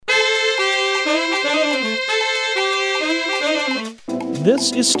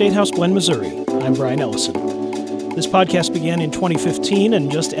This is State House Blend, Missouri. I'm Brian Ellison. This podcast began in 2015,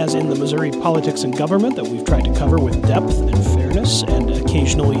 and just as in the Missouri politics and government that we've tried to cover with depth and fairness and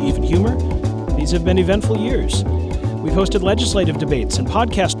occasionally even humor, these have been eventful years. We've hosted legislative debates and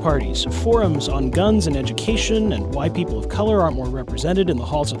podcast parties, forums on guns and education and why people of color aren't more represented in the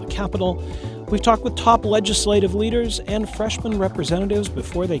halls of the Capitol. We've talked with top legislative leaders and freshman representatives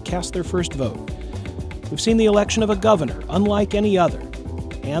before they cast their first vote. We've seen the election of a governor unlike any other,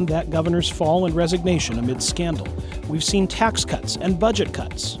 and that governor's fall and resignation amid scandal. We've seen tax cuts and budget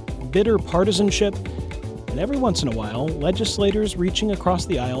cuts, bitter partisanship, and every once in a while, legislators reaching across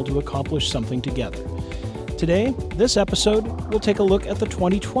the aisle to accomplish something together. Today, this episode, we'll take a look at the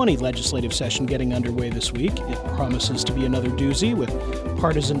 2020 legislative session getting underway this week. It promises to be another doozy, with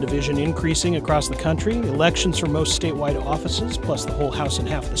partisan division increasing across the country, elections for most statewide offices, plus the whole House and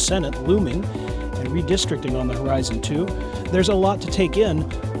half the Senate looming, and redistricting on the horizon too. There's a lot to take in,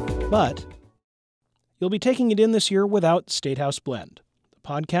 but you'll be taking it in this year without State House Blend. The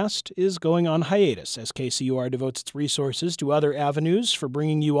podcast is going on hiatus as KCUR devotes its resources to other avenues for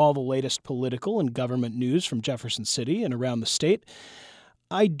bringing you all the latest political and government news from Jefferson City and around the state.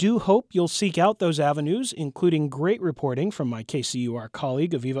 I do hope you'll seek out those avenues, including great reporting from my KCUR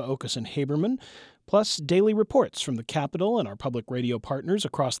colleague Aviva Okeson-Haberman, plus daily reports from the Capitol and our public radio partners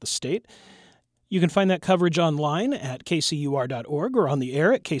across the state. You can find that coverage online at kcur.org or on the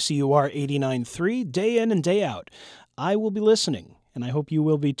air at KCUR 89.3 day in and day out. I will be listening, and I hope you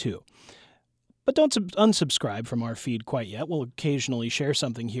will be too. But don't unsubscribe from our feed quite yet. We'll occasionally share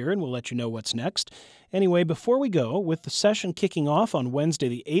something here, and we'll let you know what's next. Anyway, before we go, with the session kicking off on Wednesday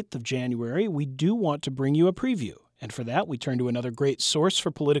the 8th of January, we do want to bring you a preview. And for that, we turn to another great source for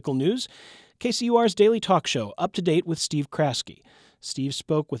political news, KCUR's Daily Talk Show, Up to Date with Steve Kraske. Steve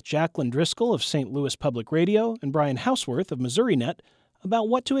spoke with Jacqueline Driscoll of St. Louis Public Radio and Brian Houseworth of MissouriNet about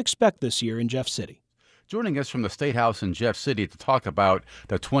what to expect this year in Jeff City. Joining us from the State House in Jeff City to talk about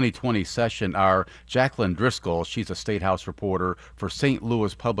the 2020 session are Jacqueline Driscoll. She's a State House reporter for St.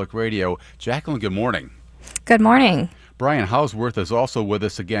 Louis Public Radio. Jacqueline, good morning. Good morning. Brian Houseworth is also with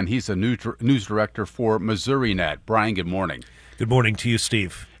us again. He's a news director for MissouriNet. Brian, good morning. Good morning to you,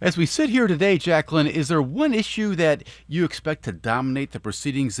 Steve. As we sit here today, Jacqueline, is there one issue that you expect to dominate the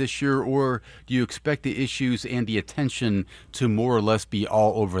proceedings this year, or do you expect the issues and the attention to more or less be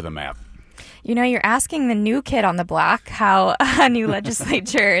all over the map? You know, you're asking the new kid on the block how a new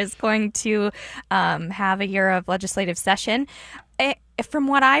legislature is going to have a year of legislative session. From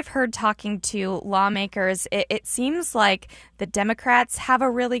what I've heard talking to lawmakers, it seems like the Democrats have a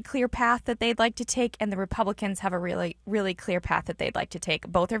really clear path that they'd like to take, and the Republicans have a really, really clear path that they'd like to take.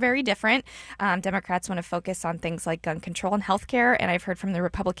 Both are very different. Democrats want to focus on things like gun control and health care, and I've heard from the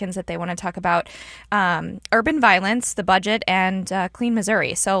Republicans that they want to talk about urban violence, the budget, and clean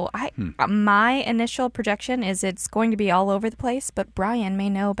Missouri. So my initial projection is it's going to be all over the place, but Brian may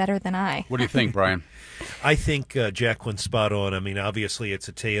know better than I. What do you think, Brian? I think Jacqueline's spot on. I mean, obviously, it's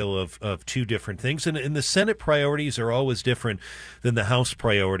a tale of two different things, and the Senate priorities are always different than the House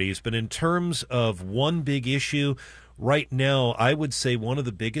priorities. But in terms of one big issue, right now, I would say one of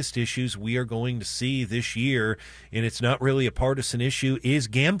the biggest issues we are going to see this year, and it's not really a partisan issue, is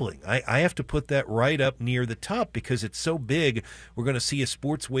gambling. I have to put that right up near the top because it's so big. We're going to see a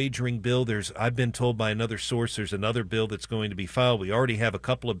sports wagering bill. I've been told by another source there's another bill that's going to be filed. We already have a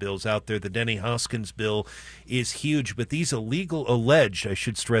couple of bills out there. The Denny Hoskins bill is huge, but these alleged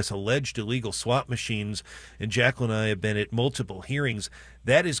illegal slot machines, and Jacqueline and I have been at multiple hearings,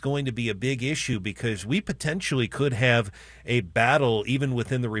 that is going to be a big issue because we potentially could have a battle even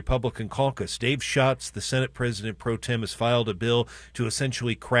within the Republican caucus. Dave Schatz, the Senate President pro tem, has filed a bill to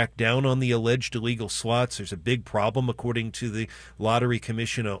essentially crack down on the alleged illegal slots. There's a big problem, according to the Lottery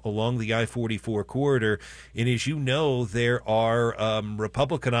Commission, along the I-44 corridor. And as you know, there are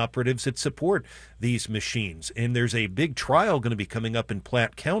Republican operatives that support these machines. And there's a big trial going to be coming up in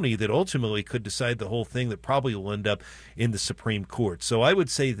Platte County that ultimately could decide the whole thing, that probably will end up in the Supreme Court. So I would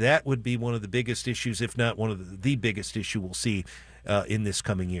say that would be one of the biggest issues, if not one of the biggest issue we'll see in this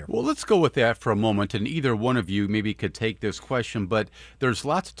coming year. Well, let's go with that for a moment, and either one of you maybe could take this question, but there's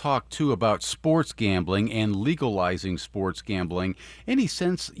lots of talk, too, about sports gambling and legalizing sports gambling. Any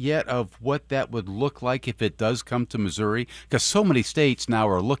sense yet of what that would look like if it does come to Missouri? Because so many states now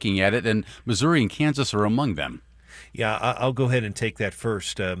are looking at it, and Missouri and Kansas are among them. Yeah, I'll go ahead and take that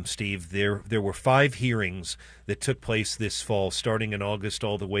first, Steve. There were 5 hearings that took place this fall, starting in August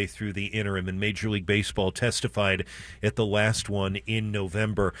all the way through the interim, and Major League Baseball testified at the last one in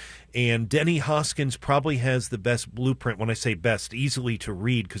November. And Denny Hoskins probably has the best blueprint. When I say best, easily to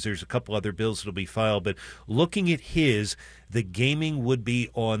read, because there's a couple other bills that'll be filed, but looking at his, the gaming would be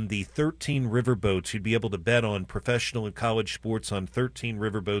on the 13 riverboats. You'd be able to bet on professional and college sports on 13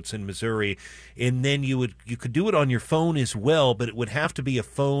 riverboats in Missouri, and then you could do it on your phone as well, but it would have to be a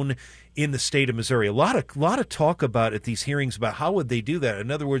phone in the state of Missouri. A lot of talk about at these hearings about how would they do that. In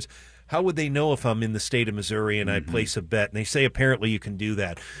other words, how would they know if I'm in the state of Missouri and I place a bet? And they say apparently you can do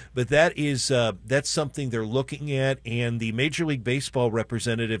that. But that's something they're looking at. And the Major League Baseball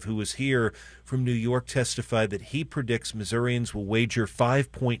representative who was here from New York testified that he predicts Missourians will wager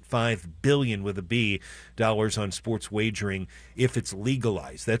 $5.5 billion with a B dollars on sports wagering if it's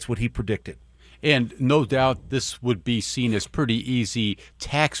legalized. That's what he predicted. And no doubt this would be seen as pretty easy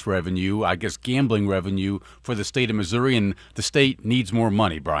tax revenue, I guess gambling revenue for the state of Missouri, and the state needs more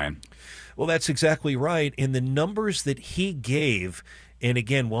money, Brian. Well, that's exactly right. And the numbers that he gave, and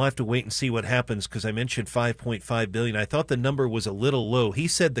again, we'll have to wait and see what happens because I mentioned $5.5 billion. I thought the number was a little low. He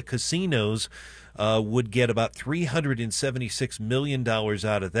said the casinos would get about $376 million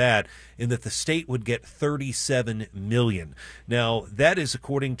out of that, and that the state would get $37 million. Now, that is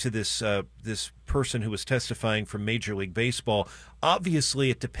according to this person who was testifying from Major League Baseball. Obviously,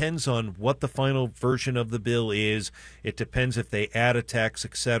 it depends on what the final version of the bill is. It depends if they add a tax,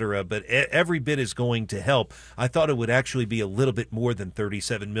 etc. But every bit is going to help. I thought it would actually be a little bit more than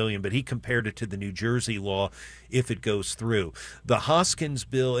 $37 million, but he compared it to the New Jersey law if it goes through. The Hoskins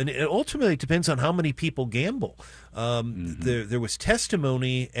bill, and it ultimately depends on how many people gamble. There was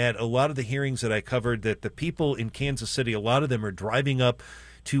testimony at a lot of the hearings that I covered that the people in Kansas City, a lot of them are driving up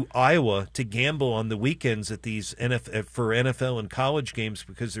to Iowa to gamble on the weekends at these for NFL and college games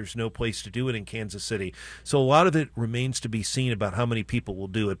because there's no place to do it in Kansas City. So a lot of it remains to be seen about how many people will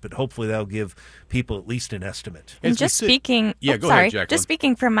do it, but hopefully that'll give people at least an estimate. And just speaking, go ahead, Jacqueline. Just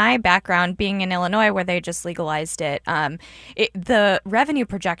speaking from my background, being in Illinois where they just legalized it, the revenue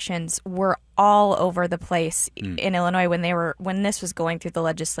projections were all over the place in Illinois when this was going through the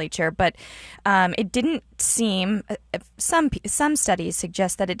legislature, but it didn't seem. Some studies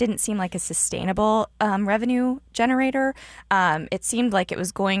suggest that it didn't seem like a sustainable revenue generator. It seemed like it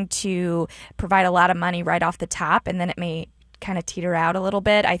was going to provide a lot of money right off the top, and then it may kind of teeter out a little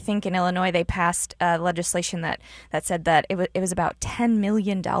bit. I think in Illinois they passed legislation that said that it was about $10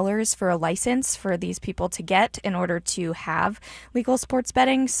 million for a license for these people to get in order to have legal sports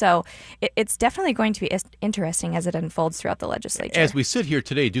betting. So it's definitely going to be interesting as it unfolds throughout the legislature. As we sit here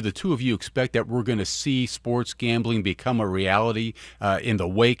today, do the two of you expect that we're going to see sports gambling become a reality in the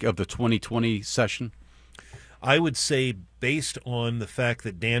wake of the 2020 session? I would say based on the fact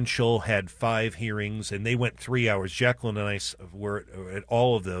that Dan Scholl had 5 hearings and they went 3 hours. Jacqueline and I were at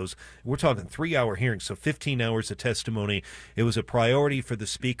all of those. We're talking 3-hour hearings, so 15 hours of testimony. It was a priority for the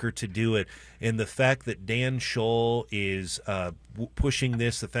speaker to do it. And the fact that Dan Scholl is pushing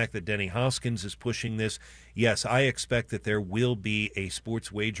this, the fact that Denny Hoskins is pushing this, yes, I expect that there will be a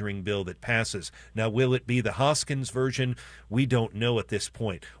sports wagering bill that passes. Now, will it be the Hoskins version? We don't know at this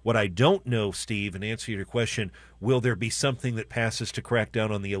point. What I don't know, Steve, and answer your question, will there be something that passes to crack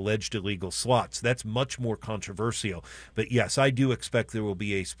down on the alleged illegal slots? That's much more controversial. But yes, I do expect there will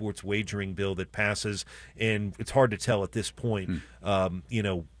be a sports wagering bill that passes, and it's hard to tell at this point,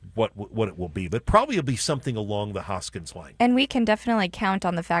 what it will be. But probably it'll be something along the Hoskins line. And we can definitely count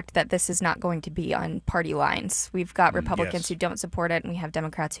on the fact that this is not going to be on party lines. We've got Republicans who don't support it, and we have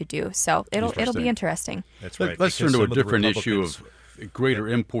Democrats who do. So it'll be interesting. That's right. Let's turn to a different issue of greater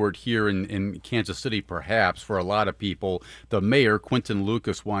import here in Kansas City, perhaps, for a lot of people. The mayor, Quinton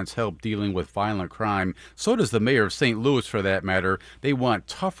Lucas, wants help dealing with violent crime. So does the mayor of St. Louis, for that matter. They want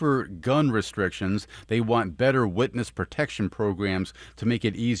tougher gun restrictions. They want better witness protection programs to make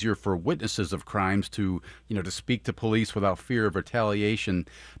it easier for witnesses of crimes to speak to police without fear of retaliation.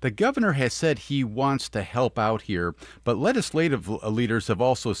 The governor has said he wants to help out here, but legislative leaders have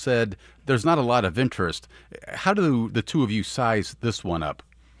also said there's not a lot of interest. How do the two of you size this one up?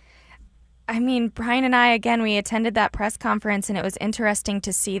 I mean, Brian and I, again, we attended that press conference, and it was interesting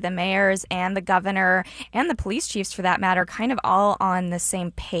to see the mayors and the governor and the police chiefs, for that matter, kind of all on the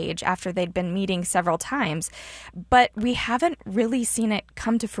same page after they'd been meeting several times. But we haven't really seen it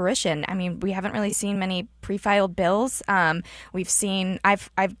come to fruition. I mean, we haven't really seen many pre-filed bills. I've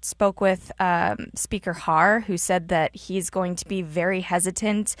spoke with Speaker Haar, who said that he's going to be very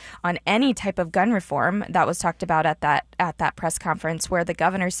hesitant on any type of gun reform that was talked about at that press conference, where the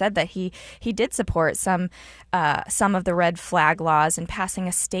governor said that he he did support some of the red flag laws and passing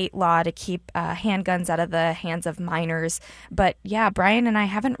a state law to keep handguns out of the hands of minors. But yeah, Brian and I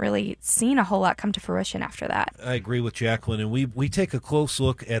haven't really seen a whole lot come to fruition after that. I agree with Jacqueline, and we take a close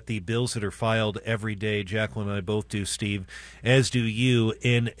look at the bills that are filed every day. Jacqueline and I both do, Steve, as do you,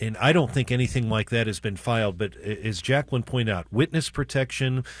 and I don't think anything like that has been filed. But as Jacqueline pointed out, witness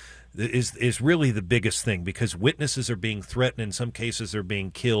protection is really the biggest thing, because witnesses are being threatened. In some cases, they're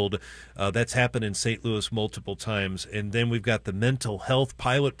being killed. That's happened in St. Louis multiple times. And then we've got the mental health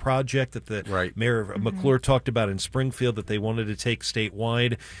pilot project that the Mayor of McClure talked about in Springfield that they wanted to take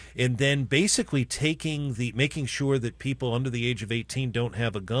statewide. And then basically making sure that people under the age of 18 don't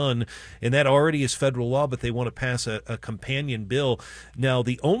have a gun. And that already is federal law, but they want to pass a companion bill. Now,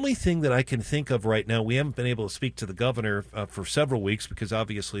 the only thing that I can think of right now, we haven't been able to speak to the governor for several weeks because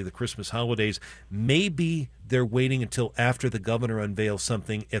obviously the Christmas holidays. Maybe they're waiting until after the governor unveils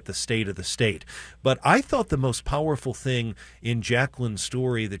something at the state of the state. But I thought the most powerful thing in Jacqueline's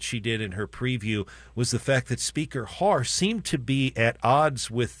story that she did in her preview was the fact that Speaker Har seemed to be at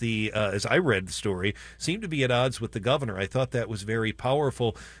odds with as I read the story, seemed to be at odds with the governor. I thought that was very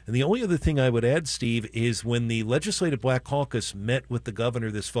powerful. And the only other thing I would add, Steve, is when the Legislative Black Caucus met with the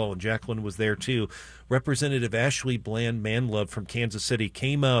governor this fall, and Jacqueline was there too, Representative Ashley Bland Manlove from Kansas City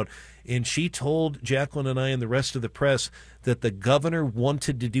came out, and she told Jacqueline and I and the rest of the press that the governor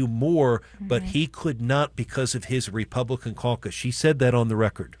wanted to do more, but he could not because of his Republican caucus. She said that on the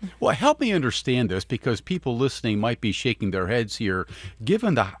record. Well, help me understand this, because people listening might be shaking their heads here.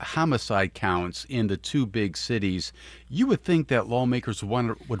 Given the homicide counts in the two big cities, you would think that lawmakers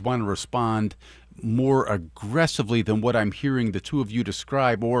would want to respond more aggressively than what I'm hearing the two of you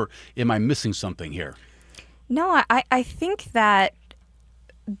describe, or am I missing something here? No, I think that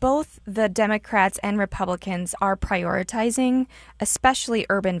both the Democrats and Republicans are prioritizing, especially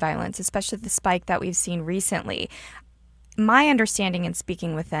urban violence, especially the spike that we've seen recently. My understanding in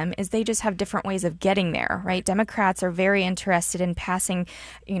speaking with them is they just have different ways of getting there, right? Democrats are very interested in passing,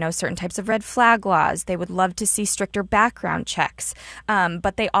 certain types of red flag laws. They would love to see stricter background checks,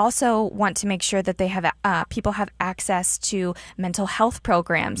 but they also want to make sure that they have people have access to mental health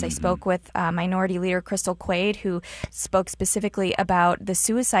programs. I spoke with Minority Leader Crystal Quaid, who spoke specifically about the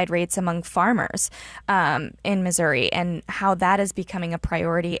suicide rates among farmers in Missouri and how that is becoming a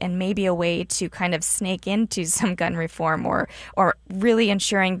priority and maybe a way to kind of snake into some gun reform or really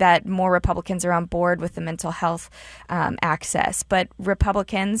ensuring that more Republicans are on board with the mental health access. But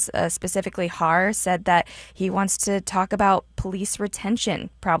Republicans, specifically Har, said that he wants to talk about police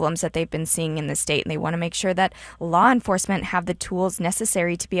retention problems that they've been seeing in the state, and they want to make sure that law enforcement have the tools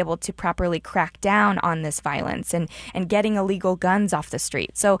necessary to be able to properly crack down on this violence and getting illegal guns off the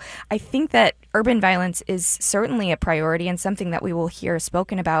street. So I think that urban violence is certainly a priority and something that we will hear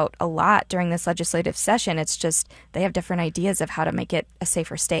spoken about a lot during this legislative session. It's just they have different ideas of how to make it a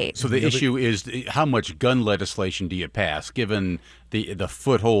safer state. So the issue is how much gun legislation do you pass, given the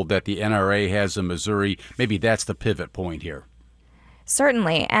foothold that the NRA has in Missouri? Maybe that's the pivot point here.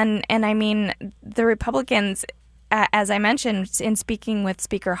 Certainly. And I mean, the Republicans, as I mentioned in speaking with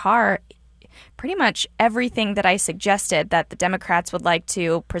Speaker Har, pretty much everything that I suggested that the Democrats would like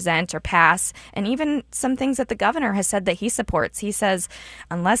to present or pass, and even some things that the governor has said that he supports. He says,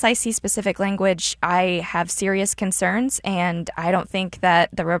 unless I see specific language, I have serious concerns, and I don't think that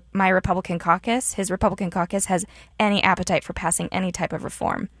his Republican caucus has any appetite for passing any type of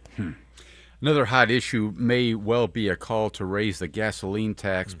reform. Another hot issue may well be a call to raise the gasoline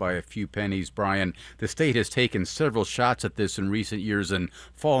tax by a few pennies. Brian, the state has taken several shots at this in recent years and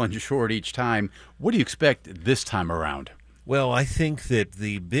fallen short each time. What do you expect this time around? Well, I think that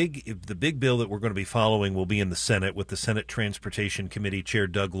the big bill that we're going to be following will be in the Senate with the Senate Transportation Committee Chair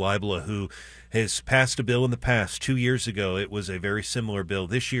Doug Libla, who has passed a bill in the past. 2 years ago, it was a very similar bill.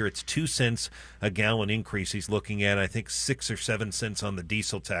 This year, it's 2 cents a gallon increase. He's looking at, I think, 6 or 7 cents on the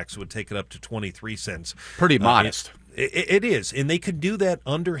diesel tax would take it up to 23 cents. Pretty modest. It is, and they could do that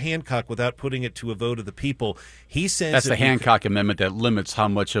under Hancock without putting it to a vote of the people. He says that's the Hancock amendment that limits how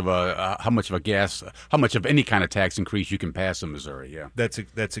much of any kind of tax increase you can pass in Missouri. Yeah, that's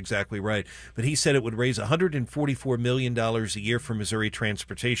exactly right. But he said it would raise $144 million a year for Missouri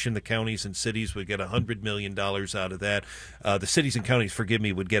transportation. The counties and cities would get $100 million out of that. The cities and counties,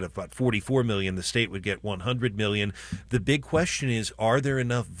 would get about $44 million. The state would get $100 million. The big question is, are there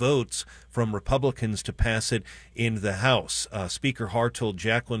enough votes from Republicans to pass it in the House. Speaker Har told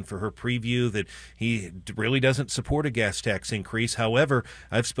Jacqueline for her preview that he really doesn't support a gas tax increase. However,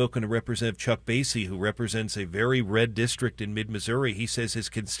 I've spoken to Representative Chuck Basie, who represents a very red district in mid-Missouri. He says his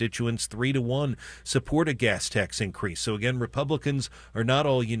constituents 3-1 support a gas tax increase. So again, Republicans are not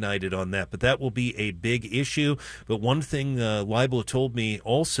all united on that, but that will be a big issue. But one thing Leibel told me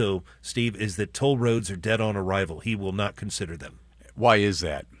also, Steve, is that toll roads are dead on arrival. He will not consider them. Why is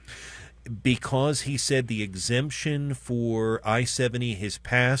that? Because he said the exemption for I-70 has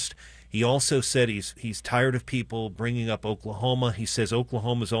passed. He also said he's tired of people bringing up Oklahoma. He says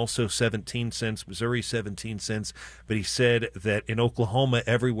Oklahoma is also 17 cents, Missouri 17 cents. But he said that in Oklahoma,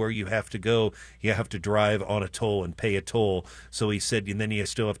 everywhere you have to go, you have to drive on a toll and pay a toll. So he said, and then you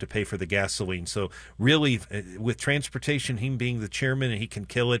still have to pay for the gasoline. So really, with transportation, him being the chairman and he can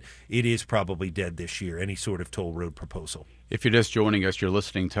kill it, it is probably dead this year, any sort of toll road proposal. If you're just joining us, you're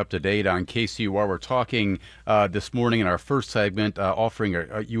listening to Up to Date on KCUR. We're talking this morning in our first segment, offering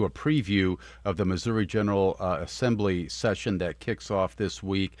you a preview of the Missouri General Assembly session that kicks off this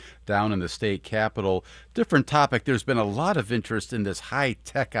week down in the state capitol. Different topic. There's been a lot of interest in this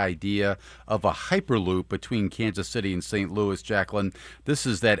high-tech idea of a Hyperloop between Kansas City and St. Louis, Jacqueline. This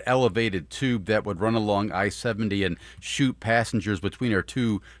is that elevated tube that would run along I-70 and shoot passengers between our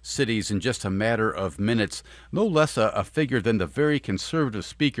two cities in just a matter of minutes. No less a figure than the very conservative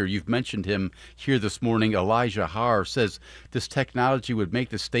speaker, you've mentioned him here this morning, Elijah Har, says this technology would make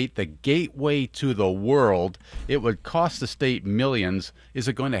the state the gateway to the world. It would cost the state millions. Is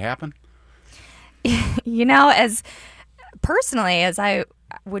it going to happen? You know, as personally as I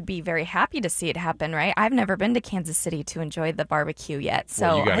would be very happy to see it happen, right? I've never been to Kansas City to enjoy the barbecue yet,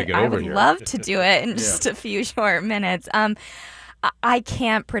 so you gotta get I over would here. love to do it in just a few short minutes. I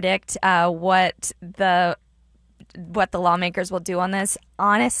can't predict what the lawmakers will do on this.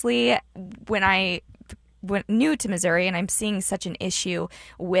 Honestly, when I went new to Missouri and I'm seeing such an issue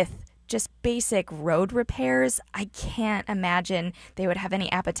with just basic road repairs, I can't imagine they would have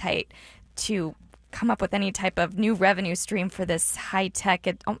any appetite to come up with any type of new revenue stream for this high-tech,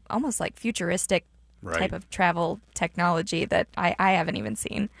 almost like futuristic type of travel technology that I haven't even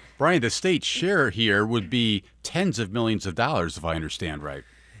seen. Brian, the state share here would be tens of millions of dollars, if I understand right.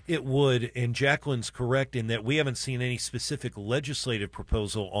 It would, and Jacqueline's correct in that we haven't seen any specific legislative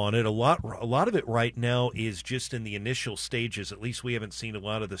proposal on it. A lot of it right now is just in the initial stages. At least we haven't seen a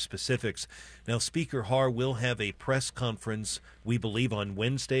lot of the specifics. Now, Speaker Har will have a press conference, we believe, on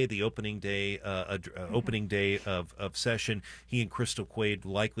Wednesday, the opening day of session. He and Crystal Quaid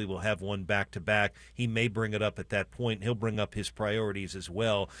likely will have one back-to-back. He may bring it up at that point. He'll bring up his priorities as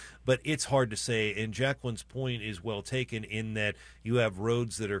well. But it's hard to say, and Jacqueline's point is well taken in that you have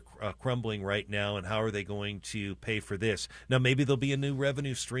roads that are crumbling right now, and how are they going to pay for this? Now, maybe there'll be a new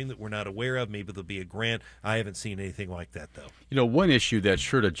revenue stream that we're not aware of. Maybe there'll be a grant. I haven't seen anything like that, though. You know, one issue that's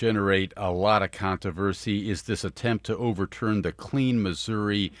sure to generate a lot of controversy is this attempt to overturn the Clean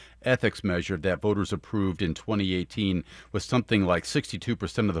Missouri ethics measure that voters approved in 2018 with something like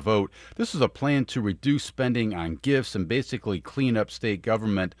 62% of the vote. This is a plan to reduce spending on gifts and basically clean up state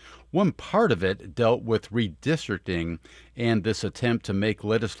government. One part of it dealt with redistricting and this attempt to make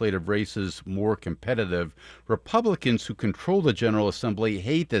legislative races more competitive. Republicans who control the General Assembly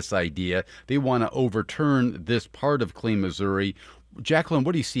hate this idea. They want to overturn this part of Clean Missouri. Jacqueline,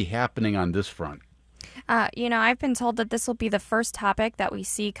 what do you see happening on this front? I've been told that this will be the first topic that we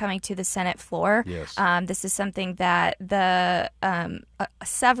see coming to the Senate floor. Yes. This is something that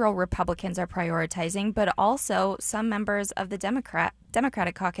several Republicans are prioritizing, but also some members of the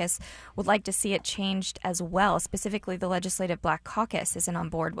Democratic caucus would like to see it changed as well. Specifically, the Legislative Black Caucus isn't on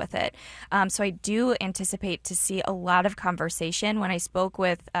board with it. So I do anticipate to see a lot of conversation. When I spoke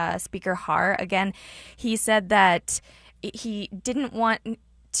with Speaker Har, again, he said that he didn't want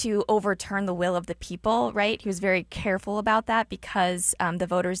to overturn the will of the people, right? He was very careful about that because the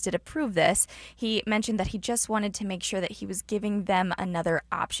voters did approve this. He mentioned that he just wanted to make sure that he was giving them another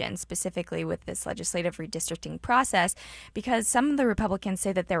option, specifically with this legislative redistricting process, because some of the Republicans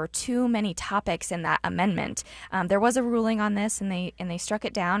say that there were too many topics in that amendment. There was a ruling on this, and they struck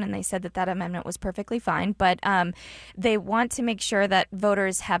it down, and they said that amendment was perfectly fine, but they want to make sure that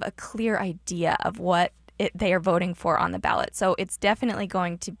voters have a clear idea of what they are voting for on the ballot. So it's definitely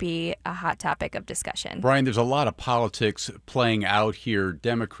going to be a hot topic of discussion. Brian, there's a lot of politics playing out here.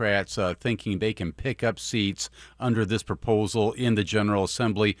 Democrats thinking they can pick up seats under this proposal in the General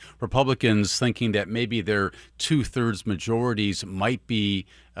Assembly. Republicans thinking that maybe their two-thirds majorities might be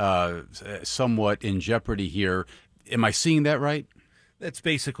somewhat in jeopardy here. Am I seeing that right? That's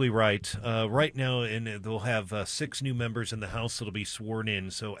basically right. Right now, and they'll have 6 new members in the House that'll be sworn in.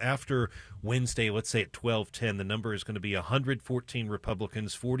 So after Wednesday, let's say at 12:10, the number is going to be 114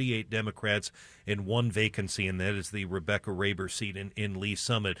 Republicans, 48 Democrats, and 1 vacancy, and that is the Rebecca Raber seat in Lee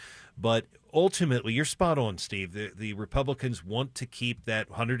Summit. But ultimately, you're spot on, Steve. The Republicans want to keep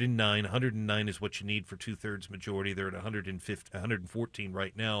that 109. 109 is what you need for 2/3 majority. They're at 114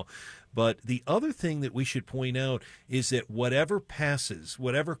 right now. But the other thing that we should point out is that whatever passes,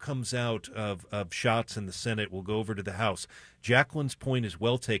 whatever comes out of shots in the Senate will go over to the House. Jacqueline's point is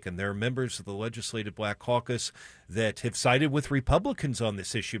well taken. There are members of the Legislative Black Caucus that have sided with Republicans on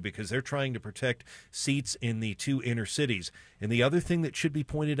this issue because they're trying to protect seats in the 2 inner cities. And the other thing that should be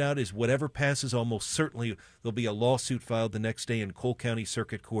pointed out is whatever passes, almost certainly there'll be a lawsuit filed the next day in Cole County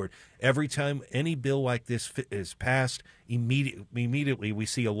Circuit Court. Every time any bill like this is passed, immediately we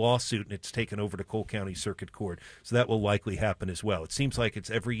see a lawsuit and it's taken over to Cole County Circuit Court. So that will likely happen as well. It seems like it's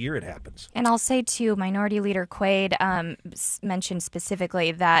every year it happens. And I'll say, too, Minority Leader Quaid mentioned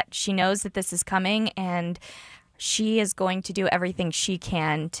specifically that she knows that this is coming and she is going to do everything she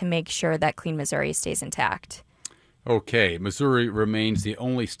can to make sure that Clean Missouri stays intact. Okay, Missouri remains the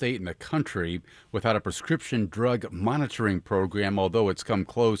only state in the country without a prescription drug monitoring program, although it's come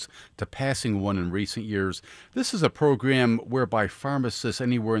close to passing one in recent years. This is a program whereby pharmacists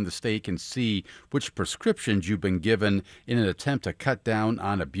anywhere in the state can see which prescriptions you've been given in an attempt to cut down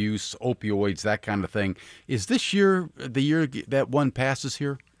on abuse, opioids, that kind of thing. Is this year the year that one passes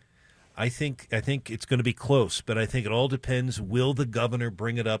here? I think it's going to be close, but I think it all depends. Will the governor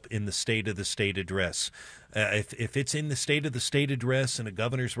bring it up in the State of the State address? If it's in the State of the State address and a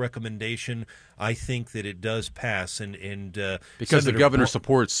governor's recommendation, I think that it does pass. And because the governor's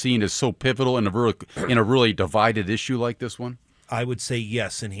support is seen as so pivotal in a really divided issue like this one. I would say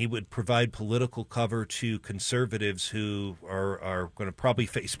yes, and he would provide political cover to conservatives who are going to probably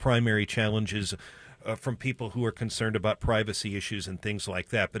face primary challenges from people who are concerned about privacy issues and things like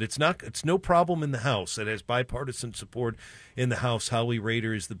that. But it's no problem in the House. It has bipartisan support in the House. Holly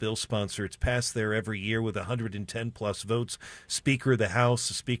Rader is the bill sponsor. It's passed there every year with 110 plus votes. Speaker of the House,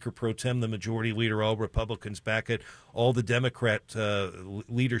 the Speaker pro tem, the Majority Leader, all Republicans back it. All the Democrat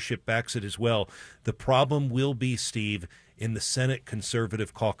leadership backs it as well. The problem will be, Steve, in the Senate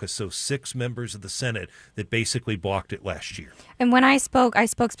Conservative Caucus, so 6 members of the Senate that basically blocked it last year. And when I spoke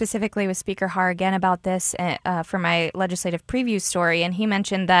specifically with Speaker Har again about this for my legislative preview story, and he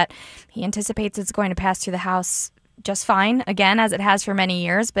mentioned that he anticipates it's going to pass through the House just fine, again, as it has for many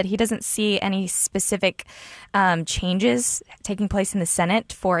years, but he doesn't see any specific changes taking place in the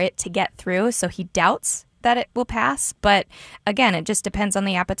Senate for it to get through, so he doubts that it will pass. But again, it just depends on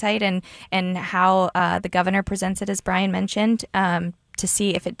the appetite and how the governor presents it, as Brian mentioned, to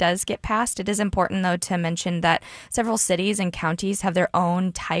see if it does get passed. It is important, though, to mention that several cities and counties have their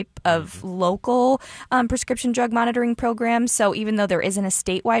own type of local prescription drug monitoring program. So even though there isn't a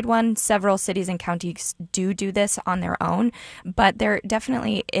statewide one, several cities and counties do this on their own. But there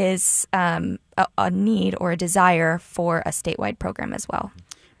definitely is a need or a desire for a statewide program as well.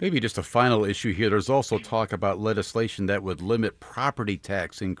 Maybe just a final issue here. There's also talk about legislation that would limit property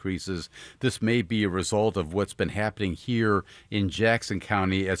tax increases. This may be a result of what's been happening here in Jackson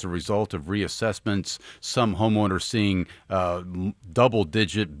County as a result of reassessments. Some homeowners seeing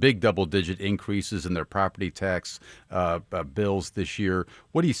big double-digit increases in their property tax bills this year.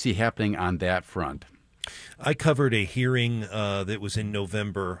 What do you see happening on that front? I covered a hearing that was in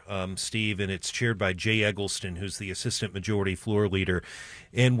November, Steve, and it's chaired by Jay Eggleston, who's the Assistant Majority Floor Leader.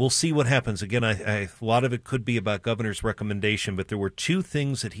 And we'll see what happens. Again, a lot of it could be about governor's recommendation, but there were 2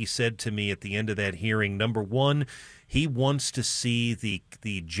 things that he said to me at the end of that hearing. Number one, he wants to see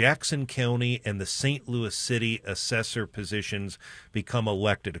the Jackson County and the St. Louis City assessor positions become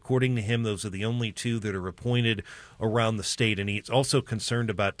elected. According to him, those are the only 2 that are appointed around the state. And he's also concerned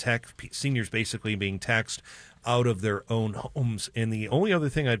about seniors basically being taxed out of their own homes. And the only other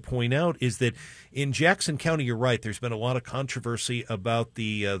thing I'd point out is that in Jackson County, you're right, there's been a lot of controversy about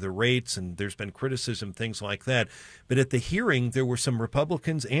the rates, and there's been criticism, things like that. But at the hearing, there were some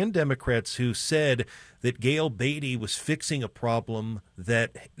Republicans and Democrats who said that Gail Beatty was fixing a problem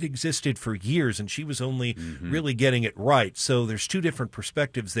that existed for years, and she was only really getting it right. So there's 2 different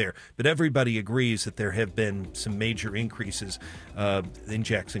perspectives there. But everybody agrees that there have been some major increases in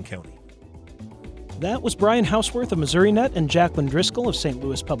Jackson County. That was Brian Houseworth of MissouriNet and Jacqueline Driscoll of St.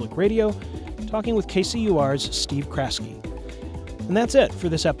 Louis Public Radio talking with KCUR's Steve Kraske. And that's it for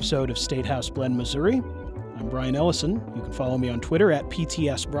this episode of State House Blend, Missouri. I'm Brian Ellison. You can follow me on Twitter at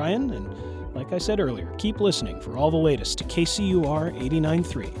PTSBrian. And like I said earlier, keep listening for all the latest to KCUR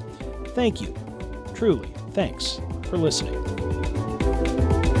 89.3. Thank you. Truly, thanks for listening.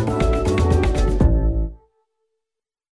 back.